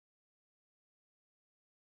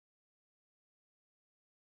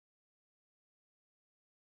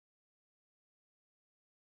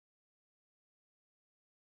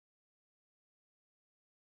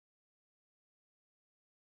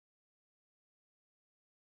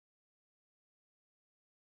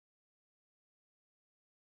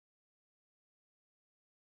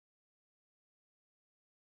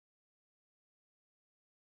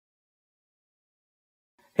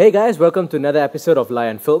Hey guys, welcome to another episode of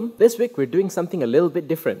Layan Film. This week we're doing something a little bit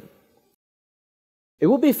different. It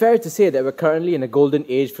would be fair to say that we're currently in a golden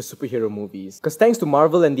age for superhero movies. Because thanks to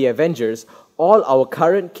Marvel and the Avengers, all our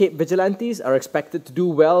current Cape Vigilantes are expected to do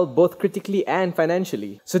well both critically and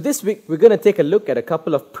financially. So this week, we're gonna take a look at a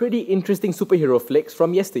couple of pretty interesting superhero flicks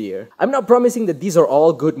from yesteryear. I'm not promising that these are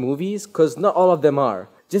all good movies, because not all of them are.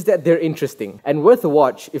 Just that they're interesting and worth a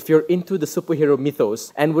watch if you're into the superhero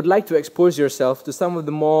mythos and would like to expose yourself to some of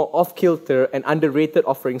the more off-kilter and underrated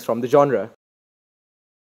offerings from the genre.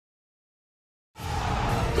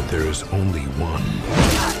 But there is only one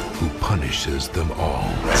who punishes them all.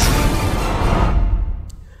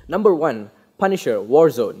 Number 1. Punisher,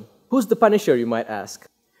 Warzone. Who's the Punisher, you might ask?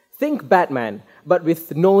 Think Batman, but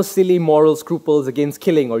with no silly moral scruples against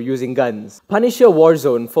killing or using guns. Punisher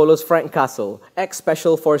Warzone follows Frank Castle,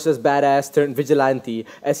 ex-Special Forces badass turned vigilante,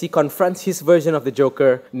 as he confronts his version of the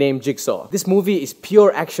Joker named Jigsaw. This movie is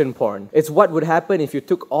pure action porn. It's what would happen if you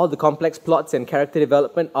took all the complex plots and character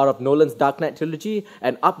development out of Nolan's Dark Knight trilogy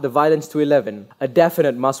and upped the violence to 11. A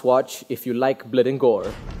definite must-watch if you like blood and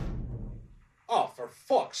gore. Oh, for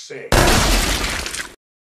fuck's sake!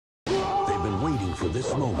 They've been waiting for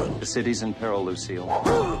this moment The city's in peril, Lucille.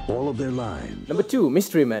 all of their lives. Number 2.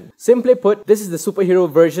 Mystery Men. Simply put, this is the superhero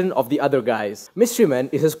version of The Other Guys. Mystery Men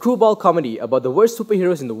is a screwball comedy about the worst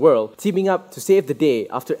superheroes in the world teaming up to save the day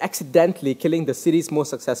after accidentally killing the city's most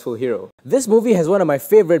successful hero. This movie has one of my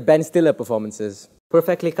favorite Ben Stiller performances.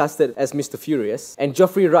 Perfectly casted as Mr. Furious, and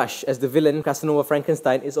Geoffrey Rush as the villain Casanova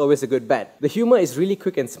Frankenstein is always a good bet. The humor is really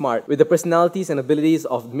quick and smart, with the personalities and abilities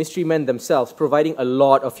of mystery men themselves providing a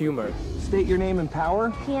lot of humor. State your name and power?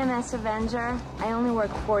 PMS Avenger. I only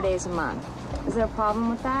work 4 days a month. Is there a problem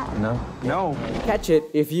with that? No. Catch it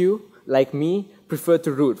if you, like me, prefer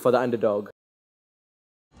to root for the underdog.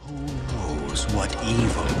 Who knows what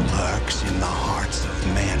evil lurks in the hearts of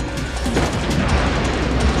men?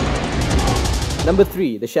 Number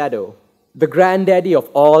 3. The Shadow. The granddaddy of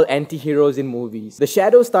all anti-heroes in movies. The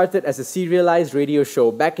Shadow started as a serialized radio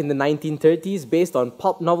show back in the 1930s based on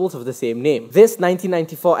pulp novels of the same name. This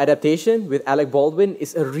 1994 adaptation with Alec Baldwin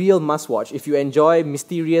is a real must-watch if you enjoy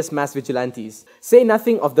mysterious mass vigilantes. Say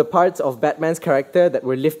nothing of the parts of Batman's character that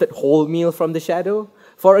were lifted wholemeal from The Shadow.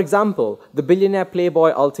 For example, the billionaire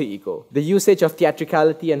playboy alter ego, the usage of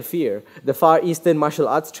theatricality and fear, the Far Eastern martial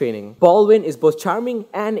arts training. Baldwin is both charming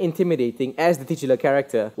and intimidating as the titular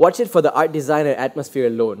character. Watch it for the art design and atmosphere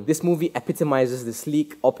alone. This movie epitomizes the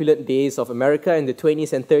sleek, opulent days of America in the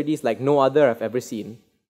 20s and 30s like no other I've ever seen.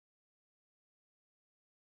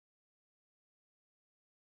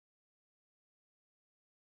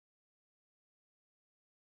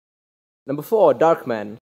 Number 4.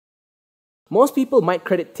 Darkman. Most people might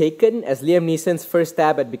credit Taken as Liam Neeson's first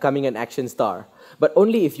stab at becoming an action star, but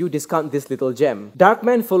only if you discount this little gem.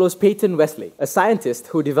 Darkman follows Peyton Westlake, a scientist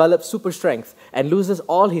who develops super strength and loses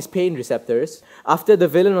all his pain receptors after the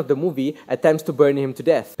villain of the movie attempts to burn him to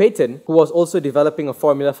death. Peyton, who was also developing a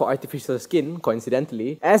formula for artificial skin,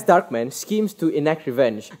 coincidentally, as Darkman schemes to enact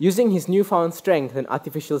revenge, using his newfound strength and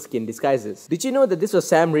artificial skin disguises. Did you know that this was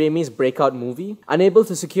Sam Raimi's breakout movie? Unable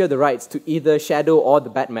to secure the rights to either Shadow or the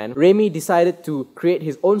Batman, Raimi decided to create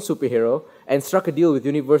his own superhero and struck a deal with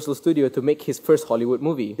Universal Studio to make his first Hollywood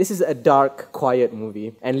movie. This is a dark, quiet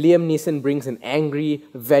movie, and Liam Neeson brings an angry,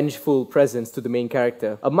 vengeful presence to the main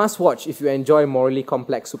character. A must-watch if you enjoy morally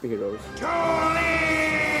complex superheroes.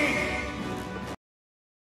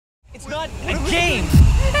 It's not a game!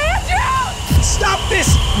 Stop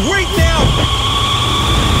this right now!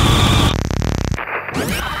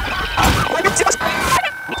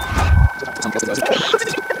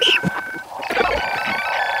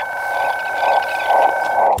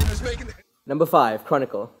 Number 5.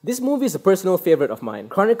 Chronicle. This movie is a personal favorite of mine.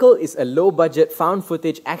 Chronicle is a low-budget,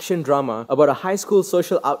 found-footage action drama about a high school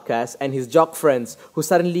social outcast and his jock friends who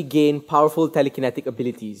suddenly gain powerful telekinetic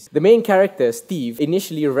abilities. The main character, Steve,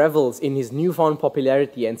 initially revels in his newfound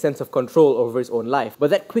popularity and sense of control over his own life, but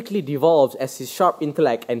that quickly devolves as his sharp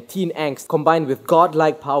intellect and teen angst combined with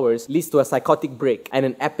godlike powers leads to a psychotic break and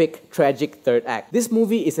an epic, tragic third act. This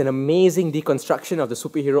movie is an amazing deconstruction of the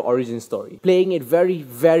superhero origin story, playing it very,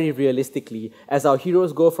 very realistically as our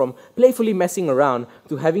heroes go from playfully messing around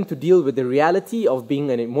to having to deal with the reality of being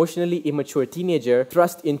an emotionally immature teenager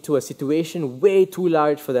thrust into a situation way too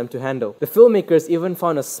large for them to handle. The filmmakers even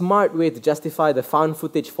found a smart way to justify the found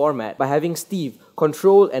footage format by having Steve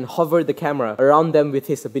control and hover the camera around them with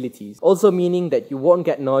his abilities, also meaning that you won't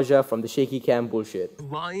get nausea from the shaky cam bullshit. A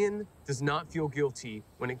lion does not feel guilty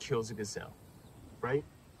when it kills a gazelle, right?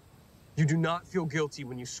 You do not feel guilty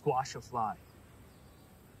when you squash a fly.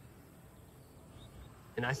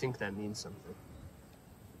 And I think that means something.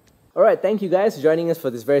 Alright, thank you guys for joining us for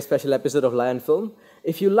this very special episode of Layan Film.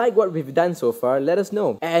 If you like what we've done so far, let us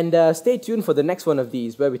know. And stay tuned for the next one of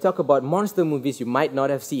these, where we talk about monster movies you might not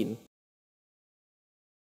have seen.